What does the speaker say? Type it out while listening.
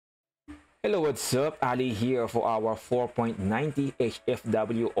Hello, what's up? Ali here for our 4.90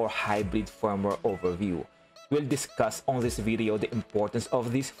 HFW or hybrid firmware overview. We'll discuss on this video the importance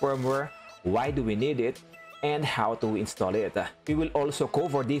of this firmware, why do we need it, and how to install it. We will also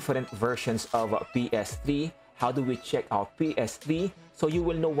cover different versions of PS3, how do we check our PS3, so you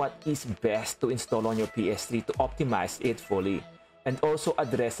will know what is best to install on your PS3 to optimize it fully, and also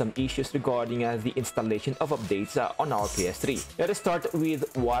address some issues regarding the installation of updates on our PS3. Let us start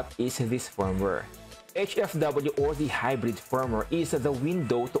with what is this firmware. HFW or the hybrid firmware is the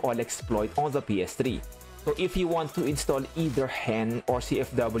window to all exploit on the PS3. So if you want to install either HEN or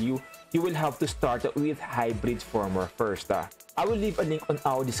CFW, you will have to start with hybrid firmware first. I will leave a link on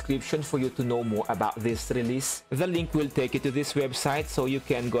our description for you to know more about this release. The link will take you to this website, so you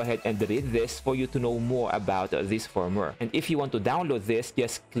can go ahead and read this for you to know more about this firmware. And if you want to download this,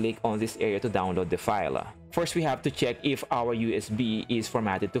 just click on this area to download the file. First, we have to check if our USB is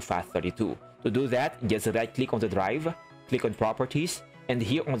formatted to FAT32. To do that, just right click on the drive, click on properties, and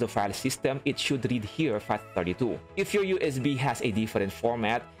here on the file system, it should read here FAT32. If your USB has a different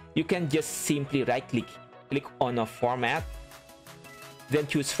format, you can just simply right click on a format, then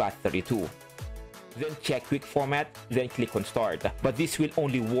choose FAT32. Then check quick format, then click on start. But this will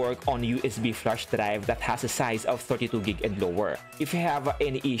only work on USB flash drive that has a size of 32 gig and lower. If you have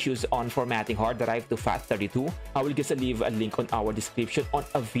any issues on formatting hard drive to FAT32, I will just leave a link on our description on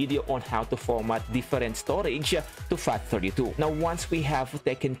a video on how to format different storage to FAT32. Now, once we have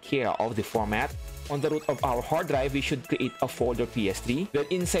taken care of the format, on the root of our hard drive, we should create a folder PS3. Then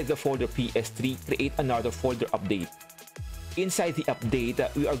inside the folder PS3, create another folder update. Inside the update,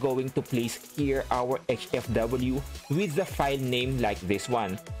 we are going to place here our HFW with the file name like this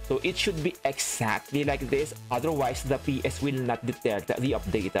one. So it should be exactly like this, otherwise the PS will not detect the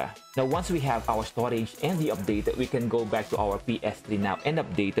update. Now once we have our storage and the update, we can go back to our PS3 now and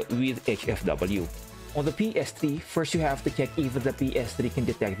update with HFW. On the PS3, first you have to check if the PS3 can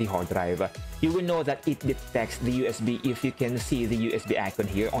detect the hard drive. You will know that it detects the USB if you can see the USB icon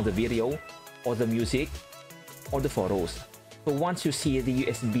here on the video, or the music, or the photos. So once you see the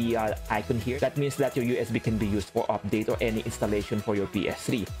USB icon here, that means that your USB can be used for update or any installation for your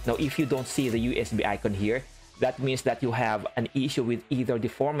PS3. Now if you don't see the USB icon here, that means that you have an issue with either the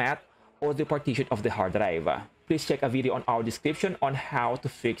format or the partition of the hard drive. Please check a video on our description on how to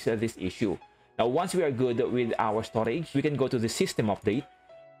fix this issue. Now once we are good with our storage, we can go to the system update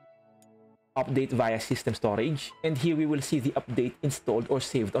via system storage, and here we will see the update installed or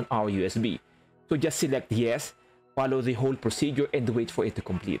saved on our USB. So just select yes, follow the whole procedure, and wait for it to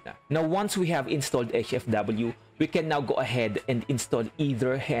complete. Now once we have installed HFW, we can now go ahead and install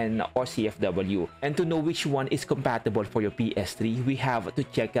either HEN or CFW. And to know which one is compatible for your PS3, we have to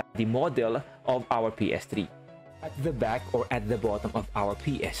check the model of our PS3. At the back or at the bottom of our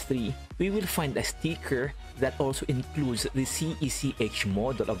PS3, we will find a sticker that also includes the CECH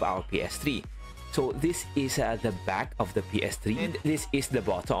model of our PS3. So this is the back of the PS3 and this is the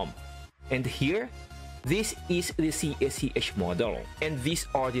bottom. And here, this is the CSCH model, and these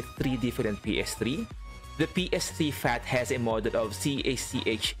are the three different PS3. The PS3 FAT has a model of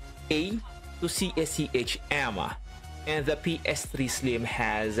CSCH-A to CSCH-M, and the PS3 Slim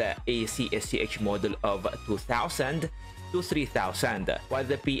has a CSCH model of 2000 to 3000, while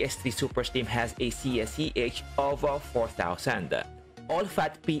the PS3 Super Slim has a CSCH of 4000. All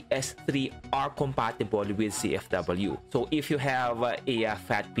FAT PS3 are compatible with CFW. So if you have a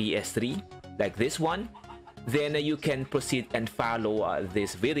FAT PS3, like this one, then you can proceed and follow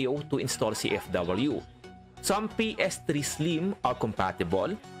this video to install CFW. Some PS3 Slim are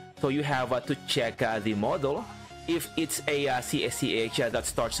compatible, so you have to check the model. If it's a CSCH that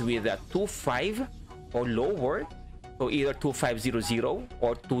starts with 25 or lower, so either 2500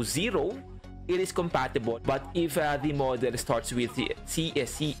 or 20, it is compatible. But if the model starts with the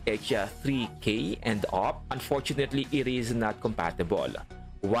CSCH 3K and up, unfortunately it is not compatible.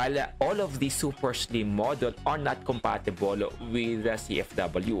 While all of the Super Slim models are not compatible with the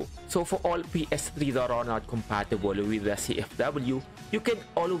CFW. So for all PS3 that are not compatible with the CFW, you can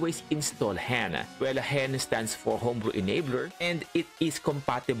always install HEN. Well, HEN stands for Homebrew Enabler, and it is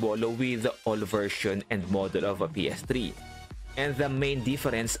compatible with all version and model of a PS3. And the main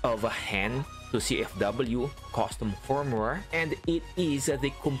difference of a HEN to CFW, custom firmware, and it is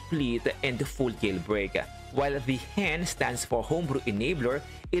the complete and full jailbreak. While the HEN stands for Homebrew Enabler,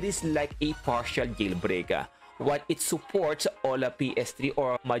 it is like a partial jailbreak. While it supports all PS3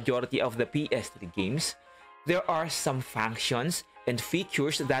 or majority of the PS3 games, there are some functions and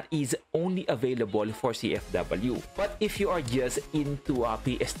features that is only available for CFW. But if you are just into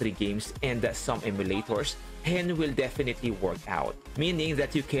PS3 games and some emulators, HEN will definitely work out, meaning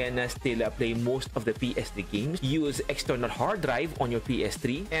that you can still play most of the PS3 games, use external hard drive on your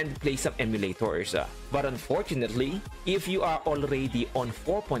PS3, and play some emulators. But unfortunately, if you are already on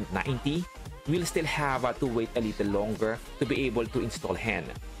 4.90, we'll still have to wait a little longer to be able to install HEN.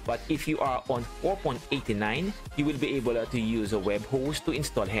 But if you are on 4.89, you will be able to use a web host to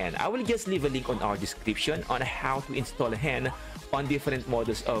install HEN. I will just leave a link on our description on how to install HEN on different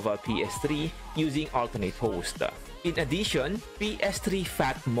models of PS3 using alternate host. In addition, PS3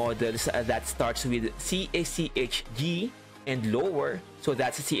 FAT models that starts with CACHG and lower, so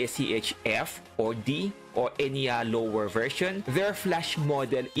that's CACHF or D or any lower version, their flash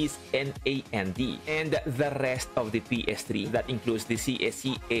model is NAND, and the rest of the PS3, that includes the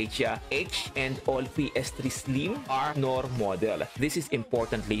CACHH and all PS3 Slim, are NOR model. This is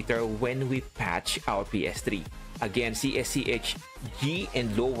important later when we patch our PS3. Again, CACHG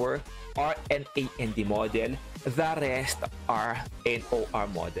and lower are NAND model, the rest are NOR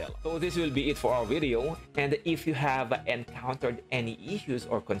model. So this will be it for our video, and if you have encountered any issues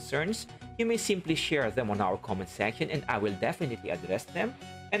or concerns, you may simply share them on our comment section and I will definitely address them.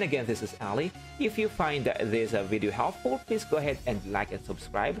 And again, this is Ali. If you find this video helpful, please go ahead and like and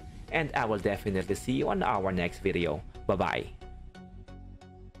subscribe, and I will definitely see you on our next video. Bye-bye.